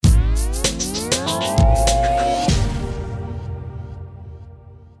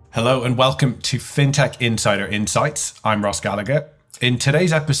Hello and welcome to FinTech Insider Insights. I'm Ross Gallagher. In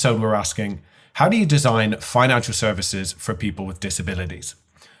today's episode, we're asking, how do you design financial services for people with disabilities?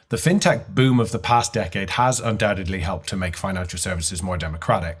 The FinTech boom of the past decade has undoubtedly helped to make financial services more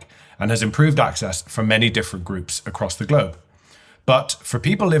democratic and has improved access for many different groups across the globe. But for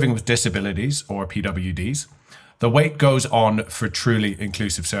people living with disabilities, or PWDs, the wait goes on for truly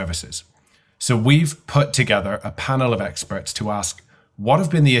inclusive services. So we've put together a panel of experts to ask, what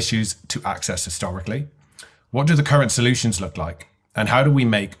have been the issues to access historically? What do the current solutions look like? And how do we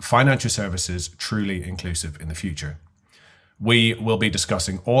make financial services truly inclusive in the future? We will be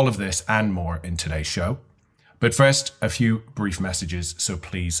discussing all of this and more in today's show. But first, a few brief messages, so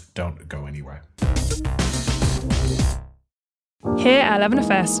please don't go anywhere. Here at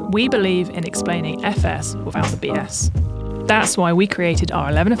 11FS, we believe in explaining FS without the BS. That's why we created our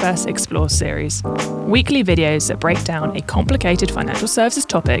 11FS Explores series, weekly videos that break down a complicated financial services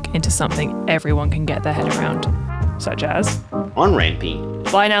topic into something everyone can get their head around, such as on-ramping,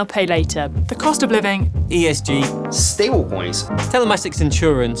 buy now, pay later, the cost of living, ESG, stablecoins, telematics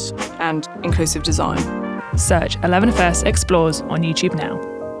insurance, and inclusive design. Search 11FS Explores on YouTube now.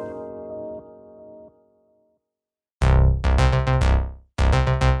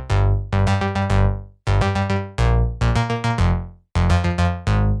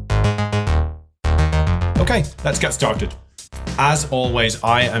 Okay, let's get started. As always,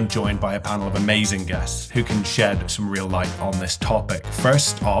 I am joined by a panel of amazing guests who can shed some real light on this topic.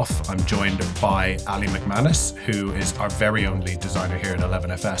 First off, I'm joined by Ali McManus, who is our very own lead designer here at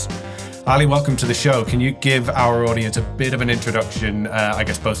 11FS. Ali, welcome to the show. Can you give our audience a bit of an introduction, I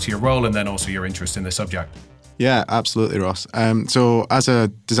guess, both to your role and then also your interest in the subject? Yeah, absolutely, Ross. So as a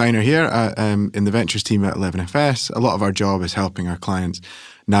designer here in the ventures team at 11FS, a lot of our job is helping our clients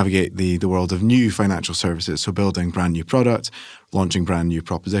navigate the world of new financial services, so building brand new products, launching brand new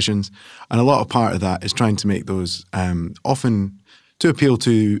propositions. And a lot of part of that is trying to make those often to appeal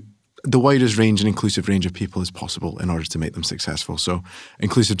to the widest range and inclusive range of people as possible in order to make them successful. So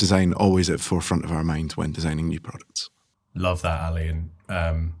inclusive design always at the forefront of our mind when designing new products. Love that, Ali, and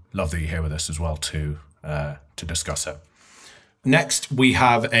love that you're here with us as well to discuss it. Next, we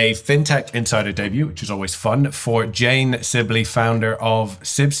have a FinTech Insider debut, which is always fun, for Jane Sibley, founder of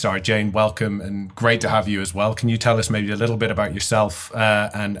Sibstar. Jane, welcome and great to have you as well. Can you tell us maybe a little bit about yourself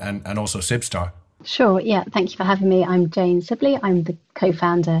and also Sibstar? Sure, yeah, thank you for having me. I'm Jane Sibley. I'm the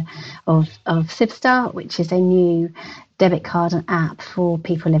co-founder of Sibstar, which is a new debit card and app for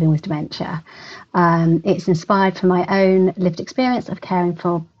people living with dementia. It's inspired from my own lived experience of caring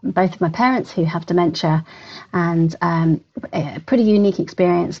for both of my parents who have dementia, and a pretty unique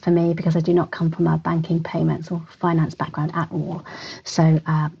experience for me because I do not come from a banking, payments or finance background at all. So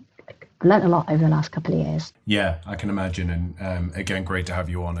I've learned a lot over the last couple of years. Yeah, I can imagine. And again, great to have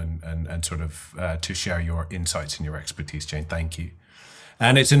you on and sort of to share your insights and your expertise, Jane. Thank you.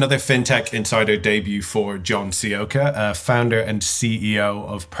 And it's another FinTech Insider debut for John Sioka, founder and CEO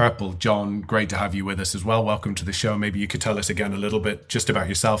of Purple. John, great to have you with us as well. Welcome to the show. Maybe you could tell us again a little bit just about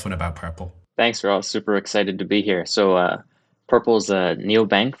yourself and about Purple. Thanks, Ross. Super excited to be here. So Purple's a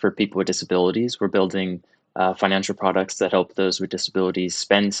neobank for people with disabilities. We're building financial products that help those with disabilities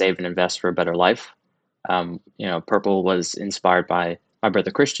spend, save, and invest for a better life. Purple was inspired by my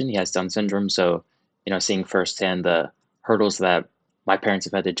brother Christian. He has Down syndrome. So, seeing firsthand the hurdles that my parents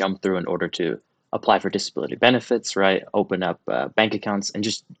have had to jump through in order to apply for disability benefits, right? Open up bank accounts and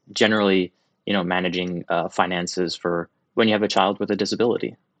just generally, managing finances for when you have a child with a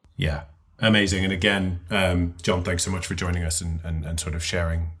disability. Yeah, amazing. And again, John, thanks so much for joining us and sort of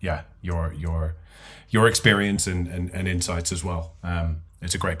sharing, your experience and insights as well.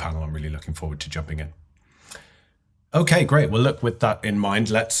 It's a great panel. I'm really looking forward to jumping in. Okay, great. Well, look, with that in mind,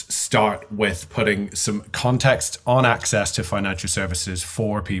 let's start with putting some context on access to financial services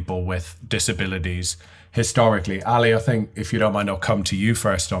for people with disabilities historically. Ali, I think if you don't mind, I'll come to you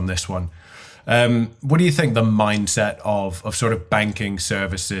first on this one. What do you think the mindset of sort of banking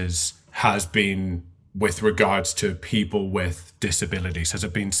services has been with regards to people with disabilities? Has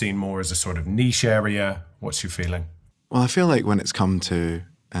it been seen more as a sort of niche area? What's your feeling? Well, I feel like when it's come to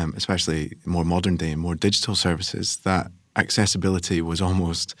especially more modern day and more digital services, that accessibility was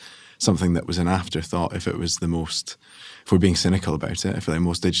almost something that was an afterthought if we're being cynical about it. I feel like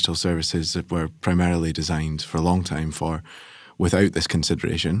most digital services were primarily designed for a long time without this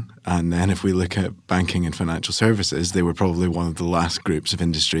consideration. And then if we look at banking and financial services, they were probably one of the last groups of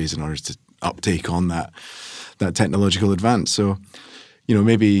industries in order to uptake on that technological advance. So,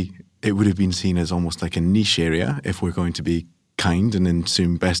 maybe it would have been seen as almost like a niche area if we're going to be kind and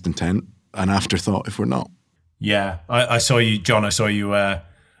assume best intent, an afterthought if we're not. Yeah, I saw you, John. I saw you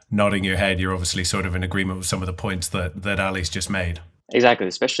nodding your head. You're obviously sort of in agreement with some of the points that Ali's just made. Exactly,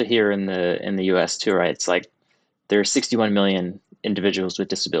 especially here in the US too, right? It's like there are 61 million individuals with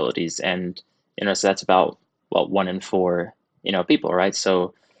disabilities, and so that's about 1 in 4 people, right?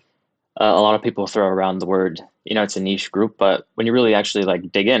 So a lot of people throw around the word, it's a niche group, but when you really actually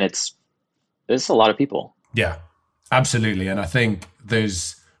like dig in, it's a lot of people. Yeah, absolutely. And I think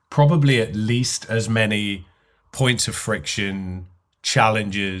there's probably at least as many points of friction,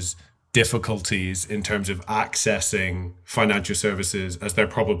 challenges, difficulties in terms of accessing financial services as there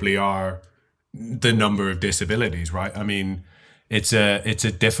probably are the number of disabilities, right? I mean, it's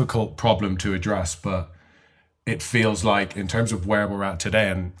a difficult problem to address, but it feels like in terms of where we're at today,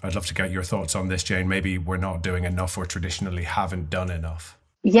 and I'd love to get your thoughts on this, Jane, maybe we're not doing enough or traditionally haven't done enough.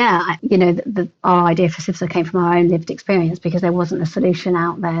 Yeah, our idea for Civstar came from our own lived experience, because there wasn't a solution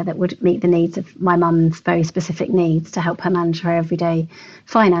out there that would meet the needs of my mum's very specific needs to help her manage her everyday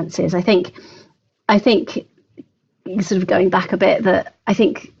finances. I think sort of going back a bit, that I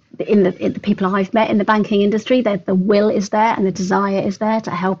think in the people I've met in the banking industry, that the will is there and the desire is there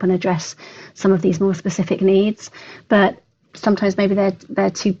to help and address some of these more specific needs, but sometimes maybe they're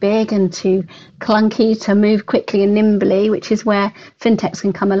too big and too clunky to move quickly and nimbly, which is where fintechs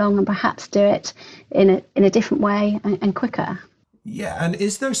can come along and perhaps do it in a different way and quicker. Yeah, and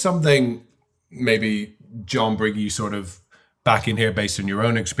is there something, maybe John, bring you sort of back in here based on your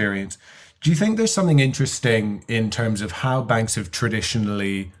own experience, do you think there's something interesting in terms of how banks have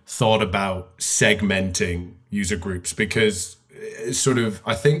traditionally thought about segmenting user groups? Because sort of,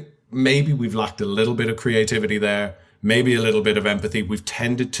 I think maybe we've lacked a little bit of creativity there, maybe a little bit of empathy. We've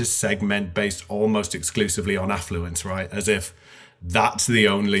tended to segment based almost exclusively on affluence, right? As if that's the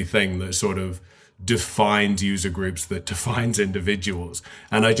only thing that sort of defines user groups, that defines individuals.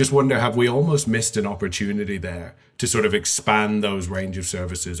 And I just wonder, have we almost missed an opportunity there to sort of expand those range of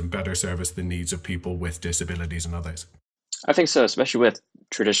services and better service the needs of people with disabilities and others? I think so, especially with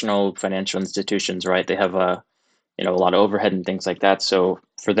traditional financial institutions, right? They have a lot of overhead and things like that. So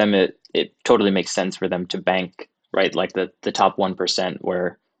for them, it totally makes sense for them to bank, right, like the top 1%,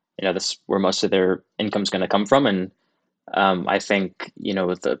 where this where most of their income is going to come from. And I think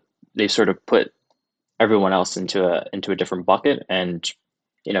they've sort of put everyone else into a different bucket, and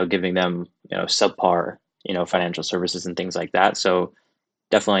giving them subpar financial services and things like that. So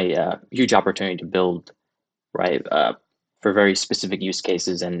definitely a huge opportunity to build, right, for very specific use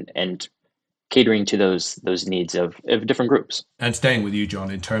cases and catering to those needs of different groups. And staying with you,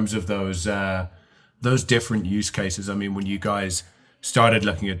 John, in terms of those different use cases, I mean, when you guys started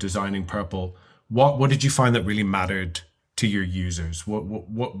looking at designing Purple, what did you find that really mattered to your users?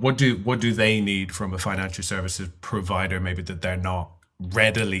 What do they need from a financial services provider, maybe that they're not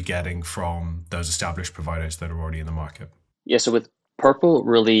readily getting from those established providers that are already in the market? Yeah, so with Purple,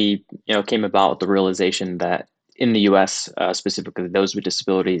 really came about the realization that in the US, specifically those with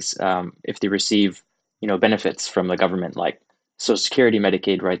disabilities, if they receive benefits from the government like Social Security,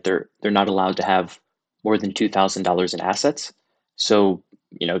 Medicaid, right, they're not allowed to have more than $2,000 in assets. So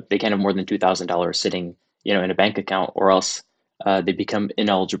they can't have more than $2,000 sitting in a bank account, or else they become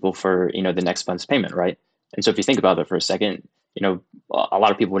ineligible for the next month's payment, right? And so if you think about it for a second, a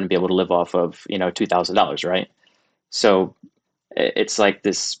lot of people wouldn't be able to live off of $2,000, right? So it's like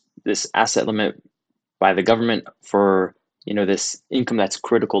this asset limit by the government for this income that's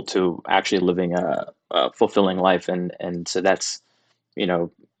critical to actually living a fulfilling life, and so that's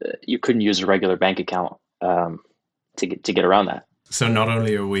you couldn't use a regular bank account to get around that. So not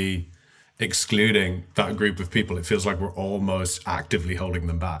only are we excluding that group of people, it feels like we're almost actively holding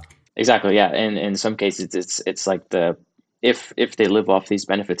them back. Exactly, yeah. And in some cases, it's like if they live off these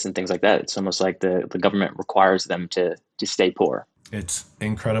benefits and things like that, it's almost like the government requires them to stay poor. It's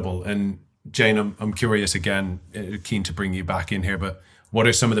incredible. And Jane, I'm curious again, keen to bring you back in here, but what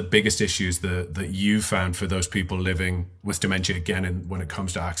are some of the biggest issues that you found for those people living with dementia again, and when it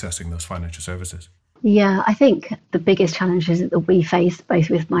comes to accessing those financial services? Yeah, I think the biggest challenges that we faced,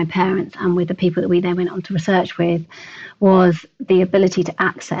 both with my parents and with the people that we then went on to research with, was the ability to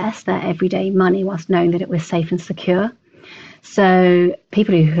access their everyday money whilst knowing that it was safe and secure. So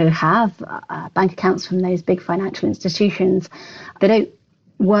people who have bank accounts from those big financial institutions, they don't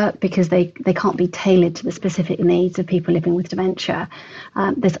work because they can't be tailored to the specific needs of people living with dementia.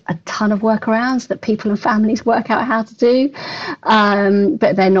 There's a ton of workarounds that people and families work out how to do,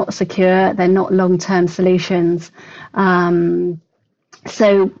 but they're not secure, they're not long-term solutions.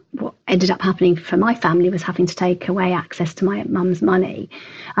 So what ended up happening for my family was having to take away access to my mum's money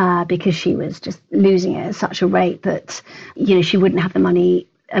because she was just losing it at such a rate that she wouldn't have the money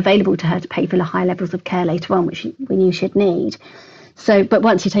available to her to pay for the high levels of care later on, which we knew she'd need. So, but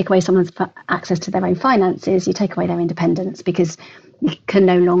once you take away someone's access to their own finances, you take away their independence, because you can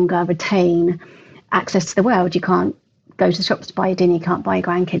no longer retain access to the world. You can't go to the shops to buy a dinner. You can't buy your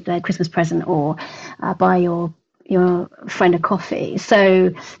grandkid their Christmas present, or buy your friend a coffee.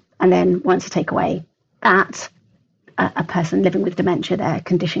 So, and then once you take away that, a person living with dementia, their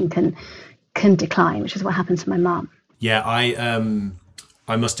condition can decline, which is what happened to my mum. Yeah,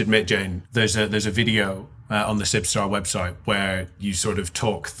 I must admit, Jane, there's a video on the Sibstar website where you sort of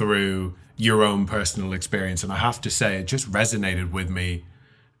talk through your own personal experience, and I have to say it just resonated with me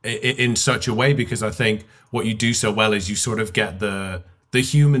in such a way, because I think what you do so well is you sort of get the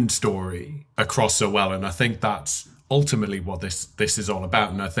human story across so well, and I think that's ultimately what this is all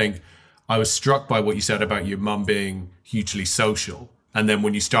about. And I think I was struck by what you said about your mum being hugely social, and then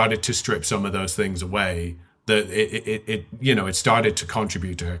when you started to strip some of those things away, that it started to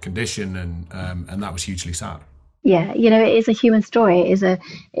contribute to her condition, and that was hugely sad. Yeah, it is a human story. It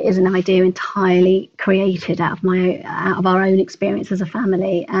is an idea entirely created out of our own experience as a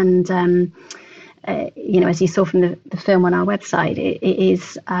family. And as you saw from the film on our website, it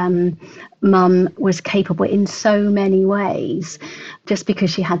is Mum was capable in so many ways. Just because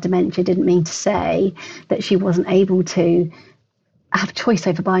she had dementia didn't mean to say that she wasn't able to have choice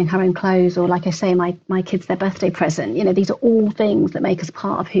over buying her own clothes, or, like I say, my kids their birthday present. These are all things that make us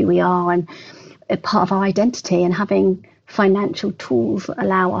part of who we are and a part of our identity. And having financial tools that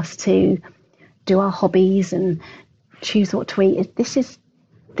allow us to do our hobbies and choose what to eat, this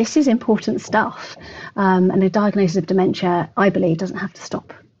is important stuff. And a diagnosis of dementia, I believe, doesn't have to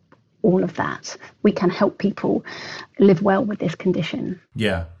stop all of that. We can help people live well with this condition.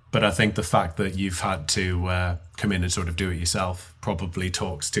 Yeah. But I think the fact that you've had to come in and sort of do it yourself probably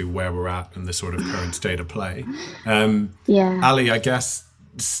talks to where we're at and the sort of current state of play. Ali, I guess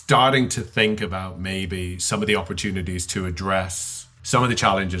starting to think about maybe some of the opportunities to address some of the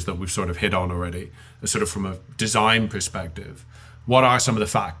challenges that we've sort of hit on already, sort of from a design perspective. What are some of the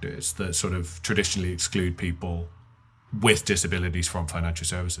factors that sort of traditionally exclude people with disabilities from financial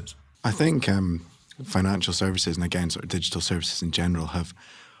services? I think financial services, and again, sort of digital services in general, have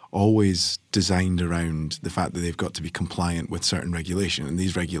always designed around the fact that they've got to be compliant with certain regulation, and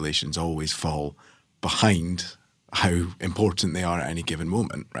these regulations always fall behind how important they are at any given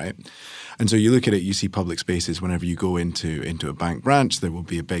moment, right? And so you look at it, you see public spaces, whenever you go into a bank branch, there will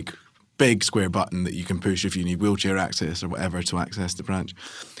be a big square button that you can push if you need wheelchair access or whatever to access the branch.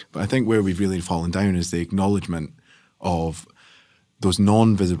 But I think where we've really fallen down is the acknowledgement of those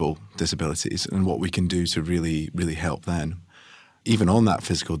non-visible disabilities and what we can do to really, really help them. Even on that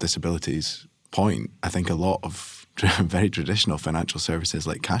physical disabilities point, I think a lot of very traditional financial services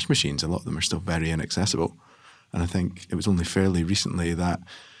like cash machines, a lot of them are still very inaccessible. And I think it was only fairly recently that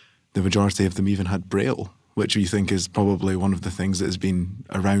the majority of them even had Braille, which we think is probably one of the things that has been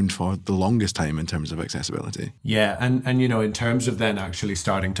around for the longest time in terms of accessibility. Yeah, and in terms of then actually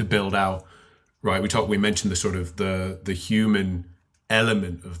starting to build out, right, we mentioned the sort of the human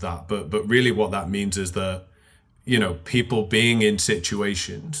element of that, but really what that means is that people being in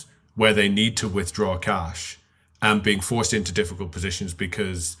situations where they need to withdraw cash and being forced into difficult positions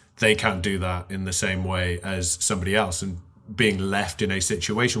because they can't do that in the same way as somebody else, and being left in a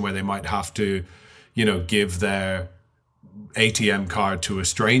situation where they might have to, give their ATM card to a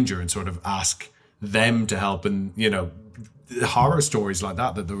stranger and sort of ask them to help, and, horror stories like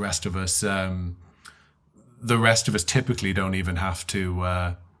that the rest of us typically don't even have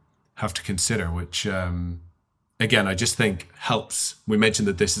to consider, which, again, I just think helps. We mentioned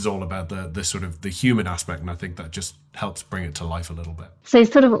that this is all about the sort of the human aspect, and I think that just helps bring it to life a little bit. So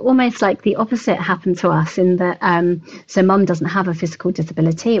sort of almost like the opposite happened to us in that, so Mum doesn't have a physical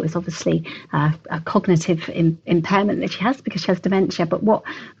disability. It was obviously a cognitive impairment that she has because she has dementia. But what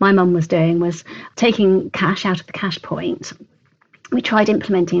my mum was doing was taking cash out of the cash point. We tried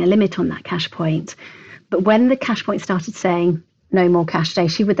implementing a limit on that cash point. But when the cash point started saying no more cash today,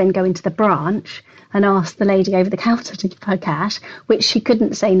 she would then go into the branch and ask the lady over the counter to give her cash, which she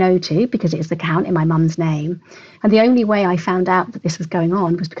couldn't say no to because it was the account in my mum's name. And the only way I found out that this was going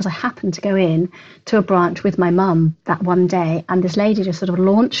on was because I happened to go in to a branch with my mum that one day, and this lady just sort of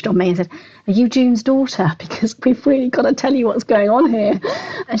launched on me and said, "Are you June's daughter? Because we've really got to tell you what's going on here."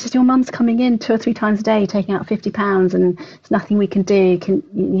 And she said, "Your mum's coming in 2 or 3 times a day taking out £50 and there's nothing we can do.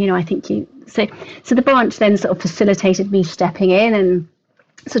 I think you..." So the branch then sort of facilitated me stepping in and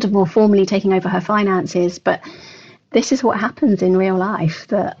sort of more formally taking over her finances. But this is what happens in real life.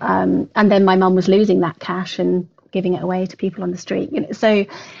 That and then my mum was losing that cash and giving it away to people on the street. So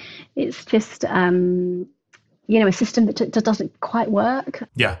it's just a system that doesn't quite work.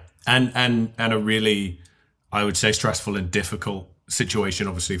 Yeah, and a really, I would say, stressful and difficult situation,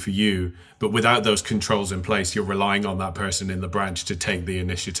 obviously, for you. But without those controls in place, you're relying on that person in the branch to take the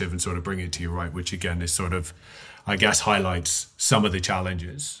initiative and sort of bring it to you, right? Which, again, is sort of, I guess, highlights some of the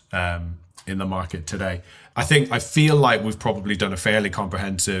challenges in the market today. I feel like we've probably done a fairly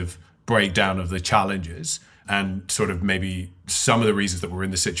comprehensive breakdown of the challenges and sort of maybe some of the reasons that we're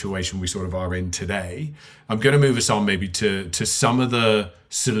in the situation we sort of are in today. I'm going to move us on maybe to some of the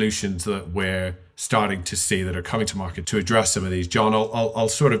solutions that we're starting to see that are coming to market to address some of these. John, I'll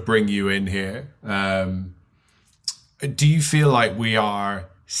sort of bring you in here. Do you feel like we are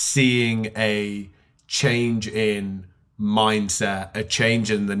seeing a change in mindset, a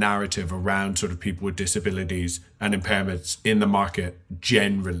change in the narrative around sort of people with disabilities and impairments in the market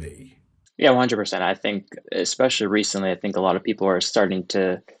generally? Yeah, 100%. I think, especially recently, I think a lot of people are starting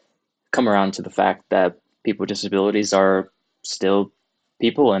to come around to the fact that people with disabilities are still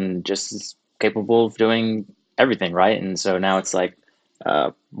people and just as capable of doing everything, right? And so now it's like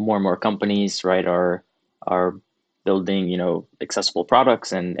more and more companies, right, are building, accessible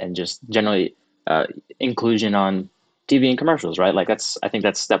products and just generally inclusion on TV and commercials, right? Like I think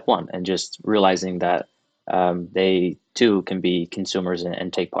that's step one, and just realizing that they too can be consumers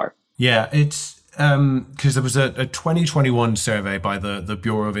and take part. Yeah, it's because there was a 2021 survey by the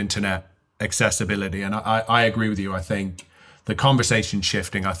Bureau of Internet Accessibility, and I agree with you. I think the conversation's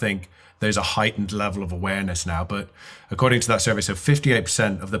shifting. I think there's a heightened level of awareness now, but according to that survey, so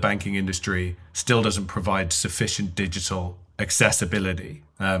 58% of the banking industry still doesn't provide sufficient digital accessibility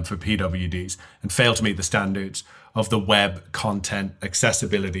for PWDs and fail to meet the standards of the Web Content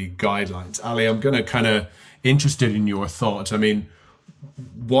Accessibility Guidelines. Ali, I'm going to kind of interested in your thoughts. I mean,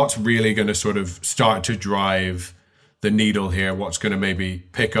 what's really going to sort of start to drive the needle here? What's going to maybe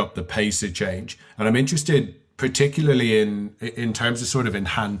pick up the pace of change? And I'm interested particularly in terms of sort of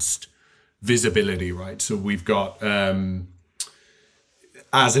enhanced visibility, right? So we've got, as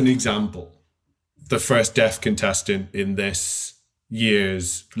an example, the first deaf contestant in this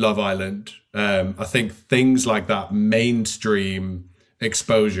year's Love Island. I think things like that, mainstream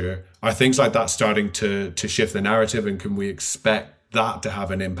exposure, are things like that starting to shift the narrative, and can we expect that to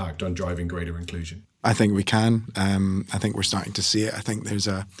have an impact on driving greater inclusion? I think we can. I think we're starting to see it. I think there's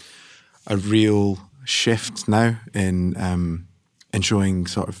a real shift now in showing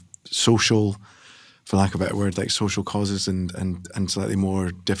sort of social, for lack of a better word, like social causes and slightly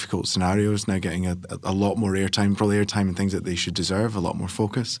more difficult scenarios now getting a lot more airtime, probably airtime and things that they should deserve, a lot more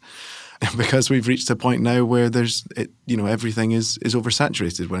focus. Because we've reached a point now where everything is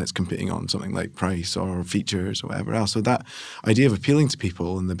oversaturated when it's competing on something like price or features or whatever else. So that idea of appealing to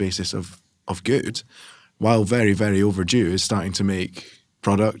people on the basis of good, while very, very overdue, is starting to make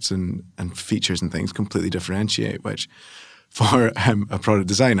products and features and things completely differentiate, which for a product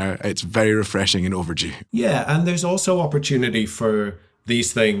designer, it's very refreshing and overdue. Yeah, and there's also opportunity for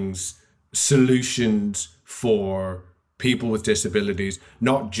these things, solutions for people with disabilities,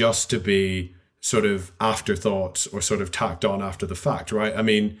 not just to be sort of afterthoughts or sort of tacked on after the fact, right? I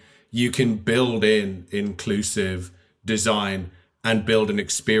mean, you can build in inclusive design and build an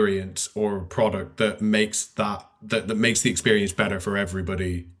experience or a product that makes that makes the experience better for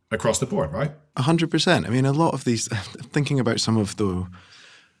everybody across the board, right? 100%. I mean, a lot of these, thinking about some of the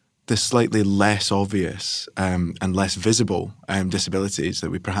slightly less obvious and less visible disabilities that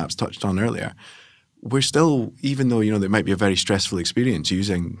we perhaps touched on earlier, we're still, even though, there might be a very stressful experience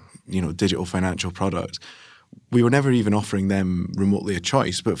using, digital financial products, we were never even offering them remotely a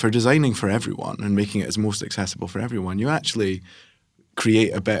choice. But for designing for everyone and making it as most accessible for everyone, you actually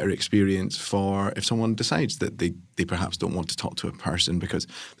create a better experience for if someone decides that they perhaps don't want to talk to a person because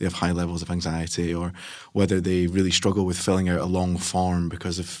they have high levels of anxiety, or whether they really struggle with filling out a long form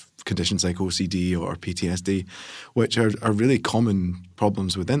because of conditions like OCD or PTSD, which are really common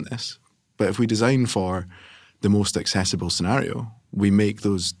problems within this. But if we design for the most accessible scenario, we make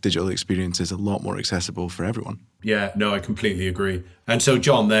those digital experiences a lot more accessible for everyone. Yeah, no, I completely agree. And so,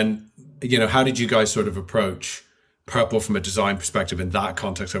 John, then, how did you guys sort of approach Purple from a design perspective in that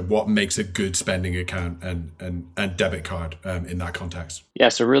context, of what makes a good spending account and debit card in that context? Yeah,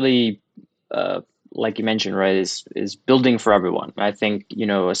 so really, like you mentioned, right, is building for everyone. I think,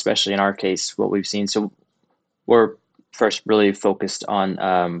 especially in our case, what we've seen, so we're first really focused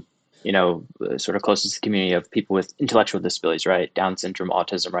on, sort of closest to the community of people with intellectual disabilities, right? Down syndrome,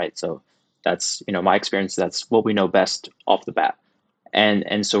 autism, right? So that's, my experience, that's what we know best off the bat.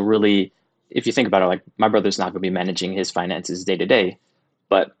 And so really, if you think about it, like my brother's not going to be managing his finances day to day,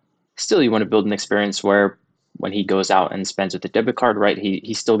 but still you want to build an experience where when he goes out and spends with a debit card, right,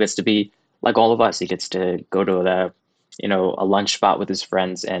 he still gets to be like all of us. He gets to go to a lunch spot with his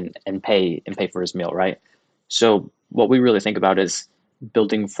friends and pay for his meal, right? So what we really think about is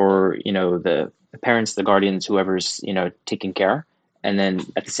building for, the parents, the guardians, whoever's, taking care, and then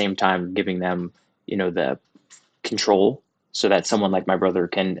at the same time giving them, the control so that someone like my brother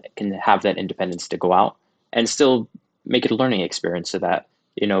can have that independence to go out and still make it a learning experience so that,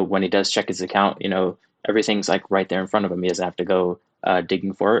 when he does check his account, everything's like right there in front of him. He doesn't have to go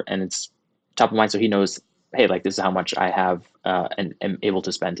digging for it, and it's top of mind so he knows, hey, like this is how much I have and am able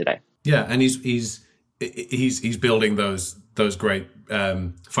to spend today. Yeah, and he's building those great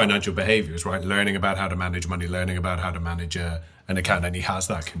financial behaviors, right? Learning about how to manage money, learning about how to manage an account, and he has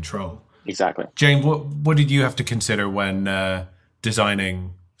that control. Exactly. Jane, what did you have to consider when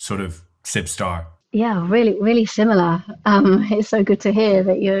designing sort of SibStar? Yeah, really, really similar. It's so good to hear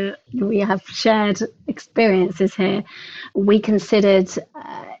that we have shared experiences here. We considered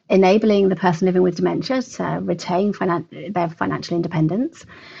enabling the person living with dementia to retain their financial independence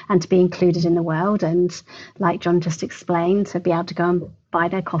and to be included in the world. And like John just explained, to be able to go and buy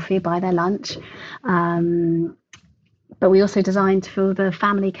their coffee, buy their lunch. But we also designed for the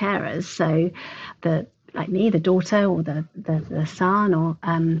family carers. So like me, the daughter or the son or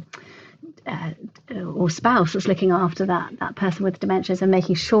spouse that's looking after that person with dementias, and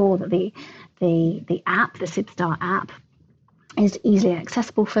making sure that the app, the SibStar app, is easily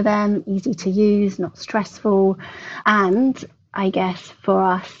accessible for them, easy to use, not stressful, and I guess for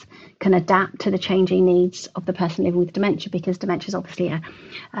us can adapt to the changing needs of the person living with dementia, because dementia is obviously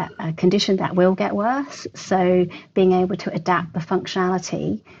a condition that will get worse. So being able to adapt the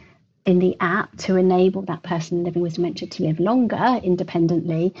functionality in the app to enable that person living with dementia to live longer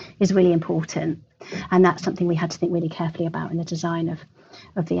independently is really important. And that's something we had to think really carefully about in the design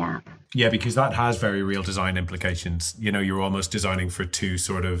of the app. Yeah, because that has very real design implications. You're almost designing for two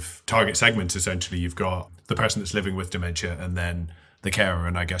sort of target segments, essentially. You've got the person that's living with dementia and then the carer,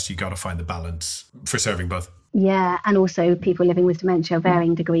 and I guess you got to find the balance for serving both. Yeah, and also people living with dementia,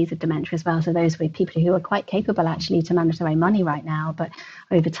 varying degrees of dementia as well. So those were people who are quite capable actually to manage their own money right now, but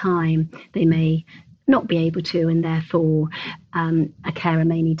over time they may not be able to, and therefore a carer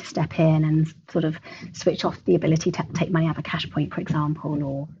may need to step in and sort of switch off the ability to take money out of a cash point, for example,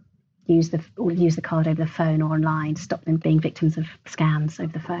 or use the card over the phone or online to stop them being victims of scams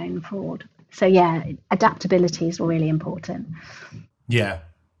over the phone, fraud. So yeah, adaptability is really important. Yeah,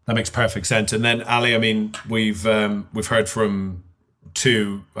 that makes perfect sense. And then Ali, I mean, we've heard from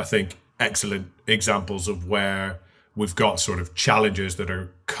two, I think, excellent examples of where we've got sort of challenges that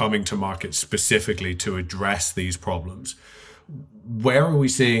are coming to market specifically to address these problems. Where are we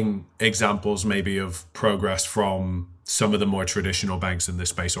seeing examples maybe of progress from some of the more traditional banks in this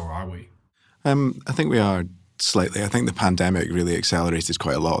space, or are we? I think we are slightly. I think the pandemic really accelerated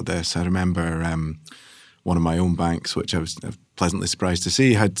quite a lot of this. I remember one of my own banks, which I was pleasantly surprised to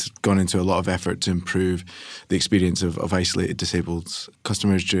see, had gone into a lot of effort to improve the experience of isolated disabled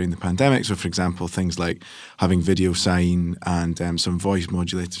customers during the pandemic. So, for example, things like having video sign and some voice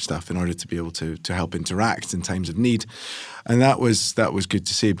modulated stuff in order to be able to help interact in times of need. And that was good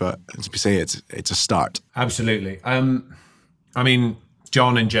to see. But as we say, it's a start. Absolutely. I mean,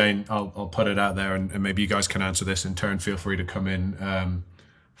 John and Jane, I'll put it out there, and maybe you guys can answer this in turn. Feel free to come in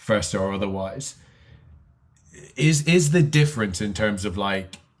first or otherwise. Is the difference in terms of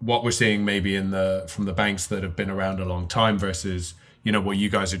like what we're seeing maybe from the banks that have been around a long time versus what you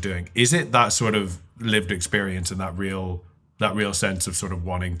guys are doing? Is it that sort of lived experience and that real sense of sort of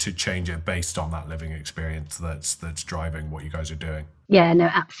wanting to change it based on that living experience that's driving what you guys are doing? Yeah, no,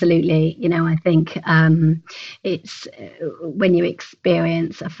 absolutely. I think it's when you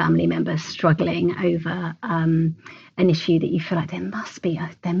experience a family member struggling over an issue that you feel like there must be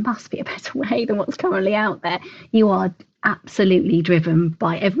a better way than what's currently out there. You are absolutely driven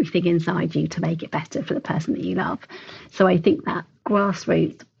by everything inside you to make it better for the person that you love. So I think that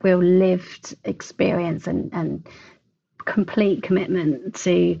grassroots, real lived experience and complete commitment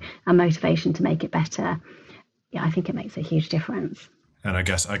to a motivation to make it better, I think it makes a huge difference. And I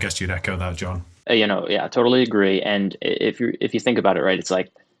guess you'd echo that, John. Yeah, totally agree. And if you think about it, right, it's like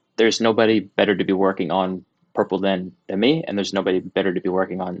there's nobody better to be working on Purple than me, and there's nobody better to be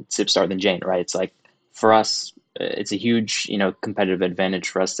working on SibStar than Jane, right? It's like for us, it's a huge competitive advantage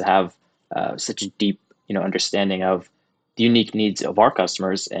for us to have such a deep understanding of the unique needs of our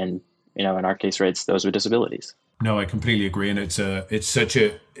customers, and in our case, right, it's those with disabilities. No, I completely agree, and it's such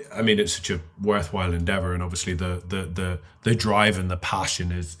a worthwhile endeavor, and obviously the drive and the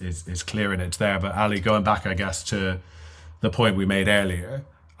passion is clear and it's there. But Ali, going back, I guess, to the point we made earlier,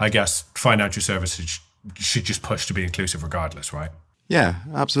 I guess financial services should just push to be inclusive regardless, right? Yeah,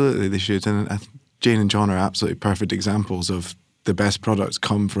 absolutely, they should. And Jane and John are absolutely perfect examples of the best products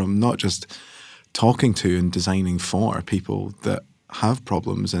come from not just talking to and designing for people that have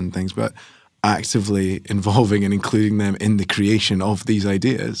problems and things, but actively involving and including them in the creation of these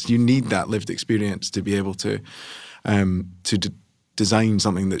ideas. You need that lived experience to be able to design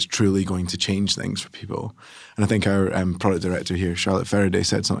something that's truly going to change things for people. And I think our product director here, Charlotte Faraday,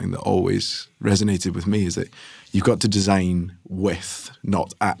 said something that always resonated with me, is that you've got to design with,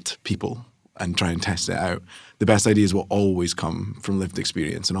 not at people, and try and test it out. The best ideas will always come from lived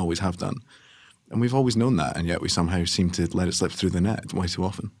experience and always have done. And we've always known that, and yet we somehow seem to let it slip through the net way too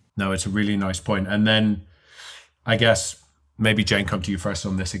often. No, it's a really nice point. And then I guess maybe Jane, come to you first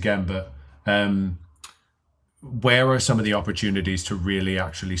on this again, but where are some of the opportunities to really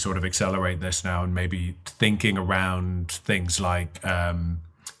actually sort of accelerate this now, and maybe thinking around things like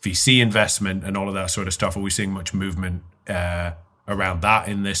VC investment and all of that sort of stuff? Are we seeing much movement around that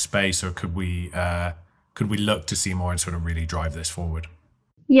in this space, or could we look to see more and sort of really drive this forward?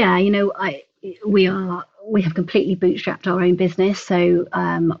 Yeah, we have completely bootstrapped our own business, so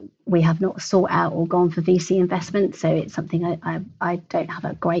we have not sought out or gone for VC investment. So it's something I don't have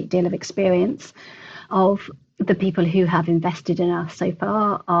a great deal of experience of. The people who have invested in us so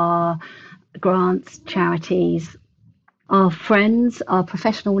far are grants, charities, our friends, our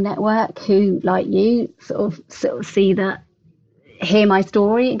professional network, who, like you, sort of see that, hear my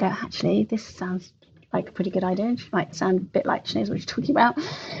story and go, actually, this sounds like a pretty good idea. It might sound a bit like, she knows what she's talking about.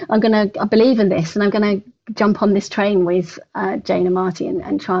 I believe in this, and I'm going to jump on this train with Jane and Marty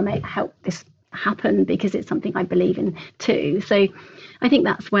and try and help this happen, because it's something I believe in too. So I think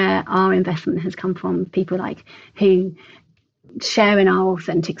that's where our investment has come from, people like who share in our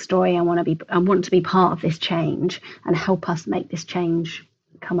authentic story and want to be part of this change and help us make this change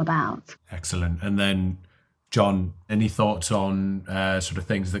come about. Excellent. And then John, any thoughts on sort of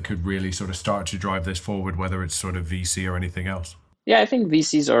things that could really sort of start to drive this forward, whether it's sort of VC or anything else? Yeah, I think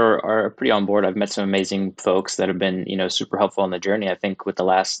VCs are pretty on board. I've met some amazing folks that have been, super helpful on the journey. I think with the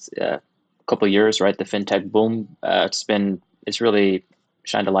last couple of years, right, the fintech boom, it's really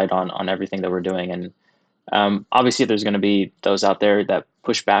shined a light on everything that we're doing. And obviously there's going to be those out there that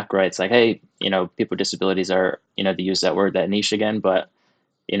push back, right? It's like, hey, people with disabilities are, they use that word, that niche again. But,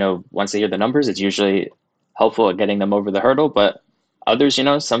 once they hear the numbers, it's usually helpful at getting them over the hurdle. But others,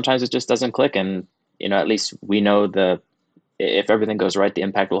 sometimes it just doesn't click. And, at least we know if everything goes right, the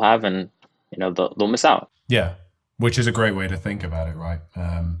impact we'll have, and, they'll miss out. Yeah. Which is a great way to think about it, right?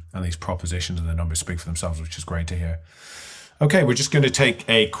 And these propositions and the numbers speak for themselves, which is great to hear. Okay, we're just going to take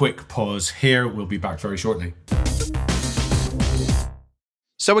a quick pause here. We'll be back very shortly.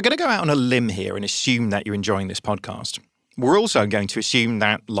 So we're going to go out on a limb here and assume that you're enjoying this podcast. We're also going to assume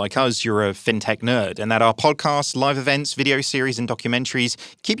that, like us, you're a fintech nerd, and that our podcasts, live events, video series, and documentaries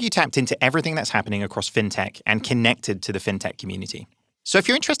keep you tapped into everything that's happening across fintech and connected to the fintech community. So if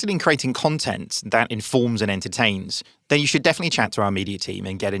you're interested in creating content that informs and entertains, then you should definitely chat to our media team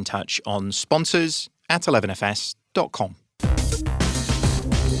and get in touch on sponsors@11fs.com.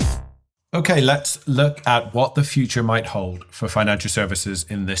 Okay, let's look at what the future might hold for financial services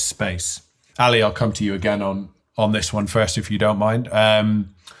in this space. Ali, I'll come to you again on this one first, if you don't mind.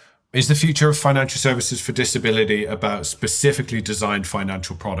 Is the future of financial services for disability about specifically designed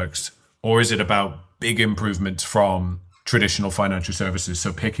financial products, or is it about big improvements from traditional financial services?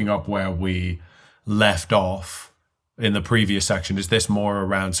 So picking up where we left off in the previous section, is this more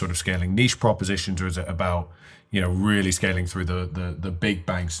around sort of scaling niche propositions, or is it about really scaling through the big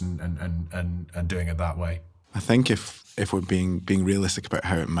banks and doing it that way? I think if we're being realistic about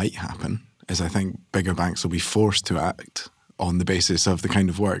how it might happen, is I think bigger banks will be forced to act on the basis of the kind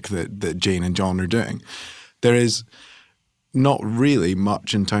of work that Jane and John are doing. There is not really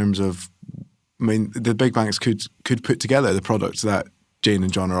much in terms of, the big banks could put together the products that Jane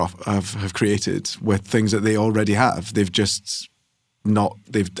and John have created with things that they already have. They've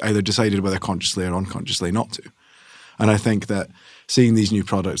either decided whether consciously or unconsciously not to. And I think that seeing these new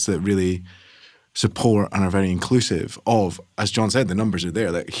products that really support and are very inclusive of, as John said, the numbers are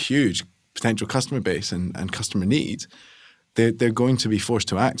there, like huge potential customer base and customer need, they're going to be forced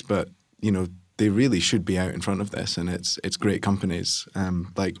to act, but they really should be out in front of this, and it's great companies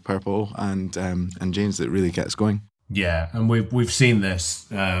like Purple and Jane's that really gets going. Yeah, and we've seen this,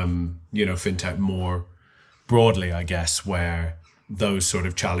 fintech more broadly, I guess, where those sort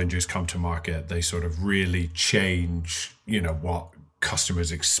of challengers come to market, they sort of really change, what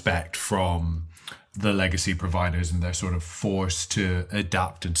customers expect from the legacy providers, and they're sort of forced to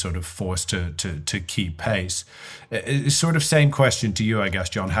adapt and sort of forced to keep pace. It's sort of same question to you, I guess,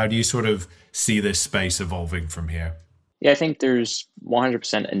 John. How do you sort of see this space evolving from here? Yeah, I think there's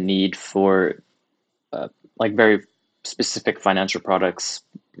 100% a need for very specific financial products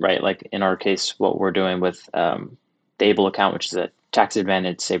right? Like in our case, what we're doing with the ABLE account, which is a tax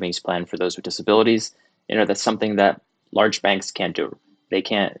advantage savings plan for those with disabilities, that's something that large banks can't do. They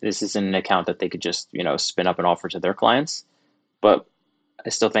can't, this isn't an account that they could just, spin up and offer to their clients. But I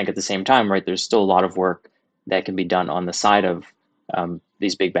still think at the same time, right, there's still a lot of work that can be done on the side of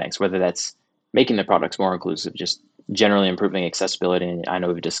these big banks, whether that's making the products more inclusive, just generally improving accessibility. And I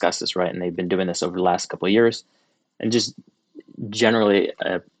know we've discussed this, right? And they've been doing this over the last couple of years, and just generally,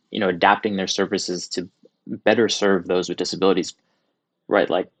 adapting their services to better serve those with disabilities, right?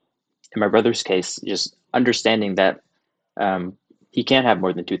 Like in my brother's case, just understanding that he can't have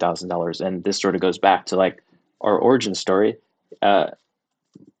more than $2,000. And this sort of goes back to like our origin story.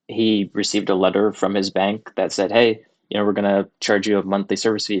 He received a letter from his bank that said, hey, we're going to charge you a monthly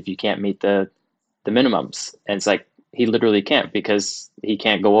service fee if you can't meet the minimums. And it's like, he literally can't, because he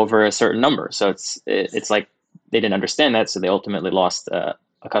can't go over a certain number. So it's like they didn't understand that. So they ultimately lost a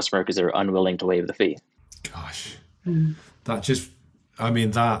customer because they're unwilling to waive the fee. Gosh, that just,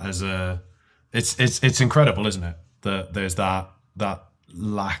 that as it's incredible, isn't it? That there's that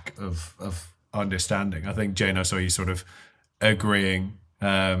lack of understanding. I think, Jane, I saw you sort of agreeing,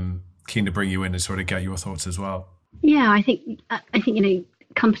 keen to bring you in and sort of get your thoughts as well. Yeah, I think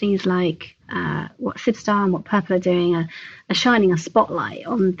companies like what Sibstar and what Purple are doing are shining a spotlight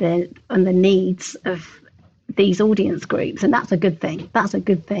on the needs of these audience groups, and that's a good thing. That's a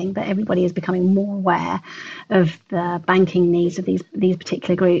good thing that everybody is becoming more aware of the banking needs of these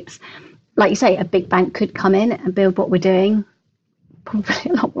particular groups. Like you say, a big bank could come in and build what we're doing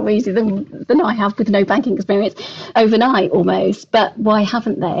probably a lot more easy than I have with no banking experience overnight almost. But why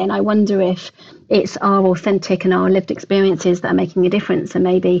haven't they? And I wonder if it's our authentic and our lived experiences that are making a difference, and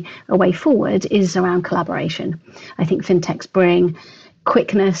maybe a way forward is around collaboration. I think fintechs bring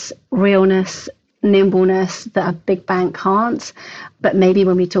quickness, realness, nimbleness that a big bank can't. But maybe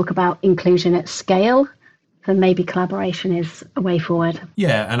when we talk about inclusion at scale, then maybe collaboration is a way forward.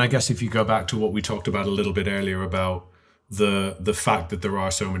 Yeah, and I guess if you go back to what we talked about a little bit earlier about the fact that there are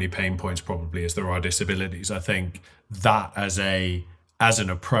so many pain points, probably as there are disabilities, I think that as an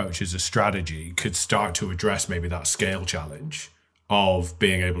approach, as a strategy, could start to address maybe that scale challenge of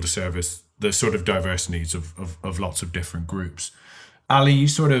being able to service the sort of diverse needs of lots of different groups. Ali, you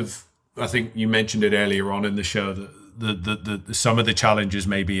sort of, I think you mentioned it earlier on in the show, that the some of the challenges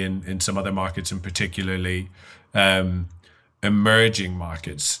maybe in some other markets, and particularly emerging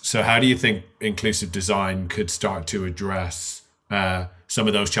markets. So how do you think inclusive design could start to address some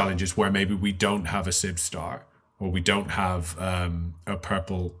of those challenges where maybe we don't have a Sibstar, or we don't have a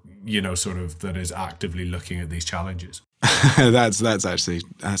Purple, sort of, that is actively looking at these challenges? That's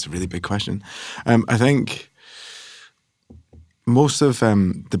a really big question. I think most of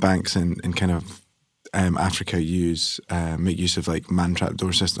the banks in kind of Africa make use of like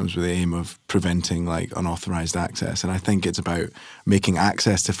man-trap-door systems with the aim of preventing like unauthorized access. And I think it's about making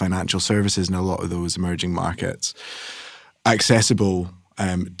access to financial services in a lot of those emerging markets accessible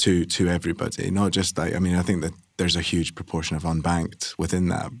to everybody, not just like, I think that there's a huge proportion of unbanked within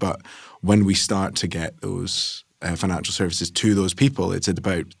that. But when we start to get those financial services to those people, it's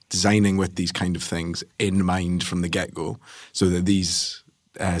about designing with these kind of things in mind from the get-go, so that these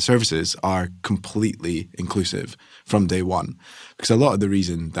services are completely inclusive from day one. Because a lot of the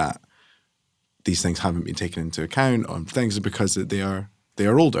reason that these things haven't been taken into account on things is because that they are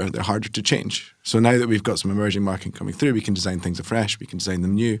older, they're harder to change. So now that we've got some emerging market coming through, we can design things afresh, we can design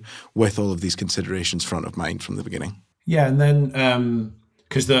them new with all of these considerations front of mind from the beginning. Yeah, and then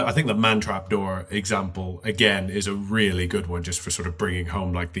because I think the man-trap-door example, again, is a really good one just for sort of bringing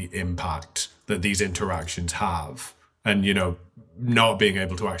home like the impact that these interactions have. And, not being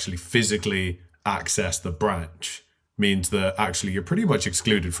able to actually physically access the branch means that actually you're pretty much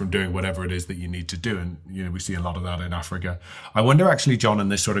excluded from doing whatever it is that you need to do. And, we see a lot of that in Africa. I wonder actually, John,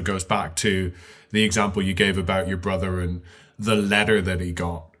 and this sort of goes back to the example you gave about your brother and the letter that he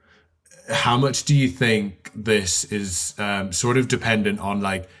got. How much do you think this is sort of dependent on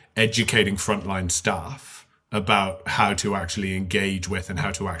like educating frontline staff about how to actually engage with and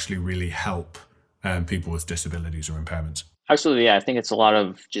how to actually really help people with disabilities or impairments? Absolutely, yeah. I think it's a lot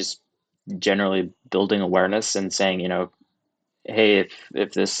of just generally building awareness and saying, hey,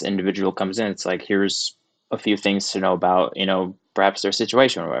 if this individual comes in, it's like, here's a few things to know about, perhaps their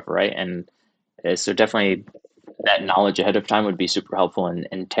situation or whatever, right? And so definitely that knowledge ahead of time would be super helpful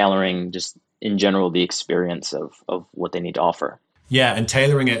in tailoring just in general the experience of what they need to offer. Yeah, and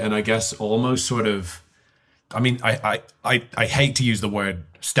tailoring it, and I guess almost sort of I mean, I hate to use the word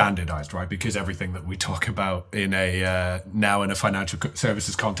standardized, right? Because everything that we talk about in a now in a financial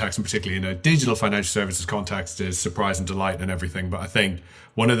services context, and particularly in a digital financial services context, is surprise and delight and everything. But I think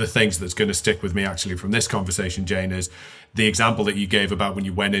one of the things that's going to stick with me actually from this conversation, Jane, is the example that you gave about when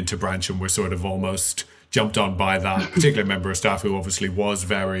you went into branch and were sort of almost jumped on by that particular member of staff who obviously was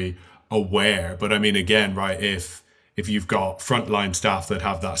very aware. But I mean, again, right, if you've got frontline staff that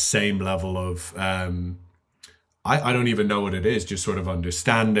have that same level of I don't even know what it is, just sort of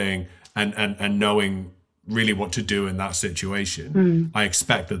understanding and knowing really what to do in that situation. I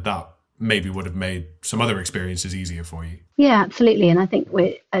expect that maybe would have made some other experiences easier for you. Yeah, absolutely. And I think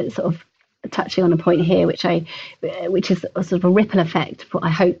we're sort of touching on a point here, which is a sort of a ripple effect what I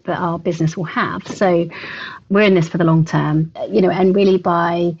hope that our business will have. So we're in this for the long term, and really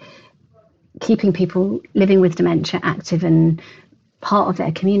by keeping people living with dementia active and part of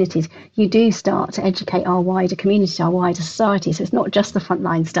their communities, you do start to educate our wider community, our wider society. So it's not just the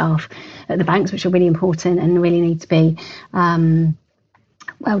frontline staff at the banks, which are really important and really need to be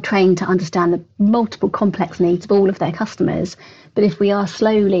well trained to understand the multiple complex needs of all of their customers. But if we are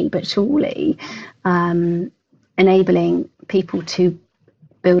slowly but surely enabling people to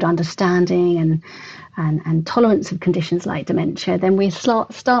build understanding and tolerance of conditions like dementia, then we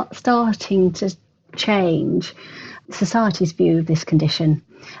starting to change society's view of this condition,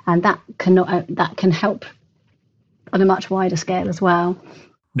 and that can help on a much wider scale as well.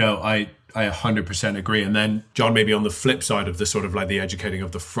 No, I 100% agree. And then, John, maybe on the flip side of the sort of like the educating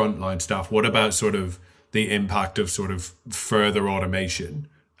of the frontline staff, what about sort of the impact of sort of further automation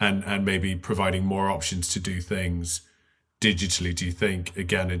and maybe providing more options to do things digitally? Do you think,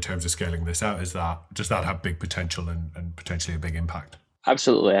 again, in terms of scaling this out, does that have big potential and potentially a big impact?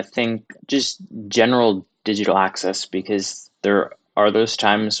 Absolutely. I think just general digital access, because there are those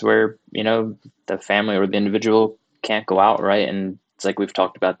times where, the family or the individual can't go out, right? And it's like we've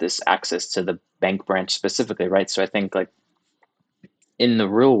talked about this access to the bank branch specifically, right? So I think like in the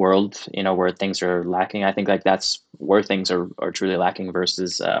real world, where things are lacking, I think like that's where things are truly lacking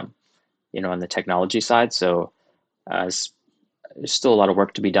versus, on the technology side. So there's still a lot of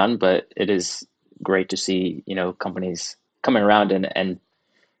work to be done, but it is great to see, companies coming around and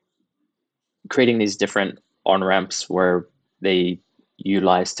creating these different on-ramps where they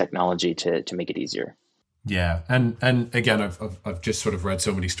utilize technology to make it easier. Yeah. And again, I've just sort of read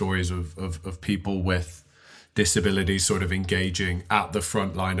so many stories of people with disabilities sort of engaging at the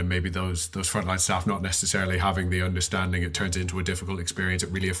front line, and maybe those frontline staff not necessarily having the understanding. It turns into a difficult experience. It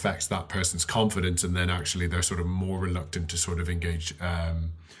really affects that person's confidence, and then actually they're sort of more reluctant to sort of engage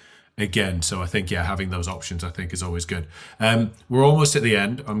again. So I think, having those options, I think, is always good. We're almost at the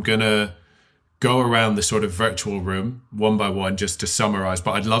end. I'm going to go around the sort of virtual room one by one just to summarize,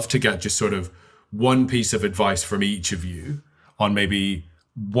 but I'd love to get just sort of one piece of advice from each of you on maybe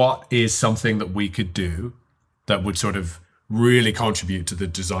what is something that we could do that would sort of really contribute to the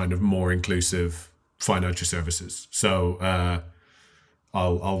design of more inclusive financial services. So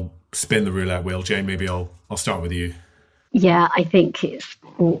I'll spin the roulette wheel. Jane, maybe I'll start with you. Yeah, I think it's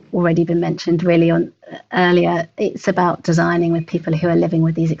already been mentioned really earlier. It's about designing with people who are living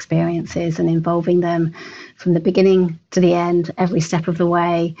with these experiences and involving them from the beginning to the end, every step of the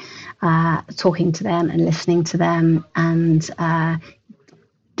way, talking to them and listening to them, and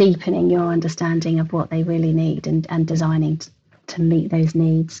deepening your understanding of what they really need and designing to meet those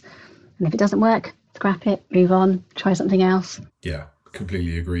needs. And if it doesn't work, scrap it, move on, try something else. Yeah,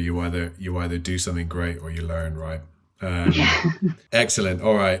 completely agree. You either do something great or you learn, right? Excellent.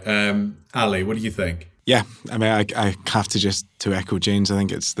 All right. Ali, what do you think? Yeah, I mean, I have to echo Jane's. I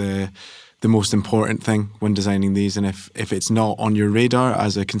think it's the most important thing when designing these. And if it's not on your radar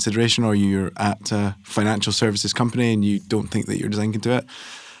as a consideration, or you're at a financial services company and you don't think that your design can do it,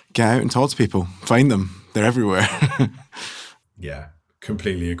 get out and talk to people. Find them. They're everywhere. Yeah,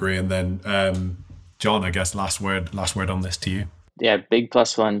 completely agree. And then, John, I guess last word on this to you. Yeah, big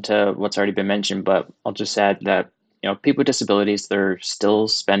plus one to what's already been mentioned, but I'll just add that people with disabilities, they're still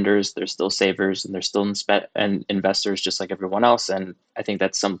spenders, they're still savers, and they're still investors just like everyone else. And I think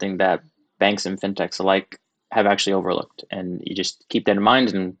that's something that banks and fintechs alike have actually overlooked. And you just keep that in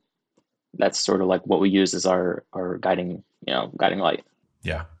mind, and that's sort of like what we use as our guiding light.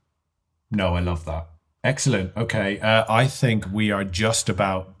 Yeah. No, I love that. Excellent. Okay. I think we are just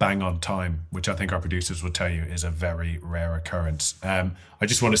about bang on time, which I think our producers will tell you is a very rare occurrence. I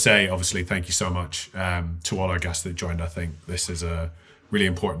just want to say, obviously, thank you so much to all our guests that joined. I think this is a really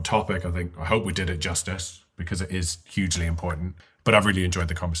important topic. I hope we did it justice, because it is hugely important. But I've really enjoyed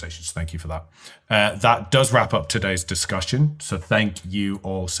the conversation, so thank you for that. That does wrap up today's discussion. So thank you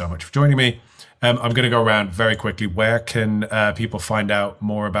all so much for joining me. I'm going to go around very quickly. Where can people find out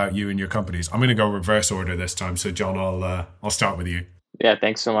more about you and your companies? I'm going to go reverse order this time. So John, I'll start with you. Yeah,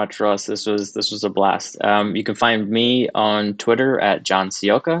 thanks so much, Ross. This was a blast. You can find me on Twitter at John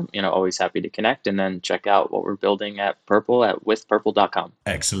Sioka. Always happy to connect, and then check out what we're building at Purple at withpurple.com.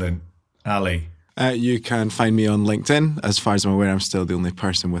 Excellent. Ali. You can find me on LinkedIn. As far as I'm aware, I'm still the only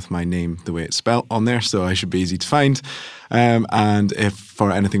person with my name the way it's spelt on there, so I should be easy to find. And if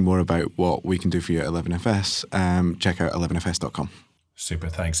for anything more about what we can do for you at 11FS, check out 11fs.com. Super.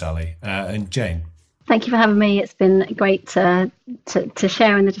 Thanks, Ali. And Jane. Thank you for having me. It's been great to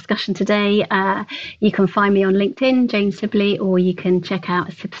share in the discussion today. You can find me on LinkedIn, Jane Sibley, or you can check out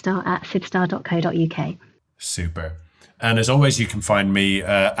Sibstar at sibstar.co.uk. Super. And as always, you can find me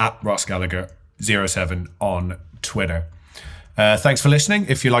at Ross Gallagher 07 on Twitter. Thanks for listening.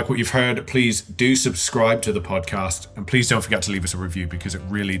 If you like what you've heard, please do subscribe to the podcast, and please don't forget to leave us a review, because it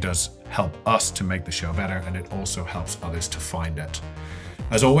really does help us to make the show better, and it also helps others to find it.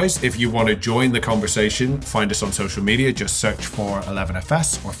 As always, if you want to join the conversation, find us on social media. Just search for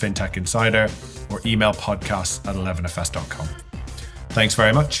 11FS or FinTech Insider, or email podcasts@11fs.com. Thanks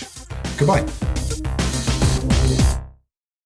very much. Goodbye.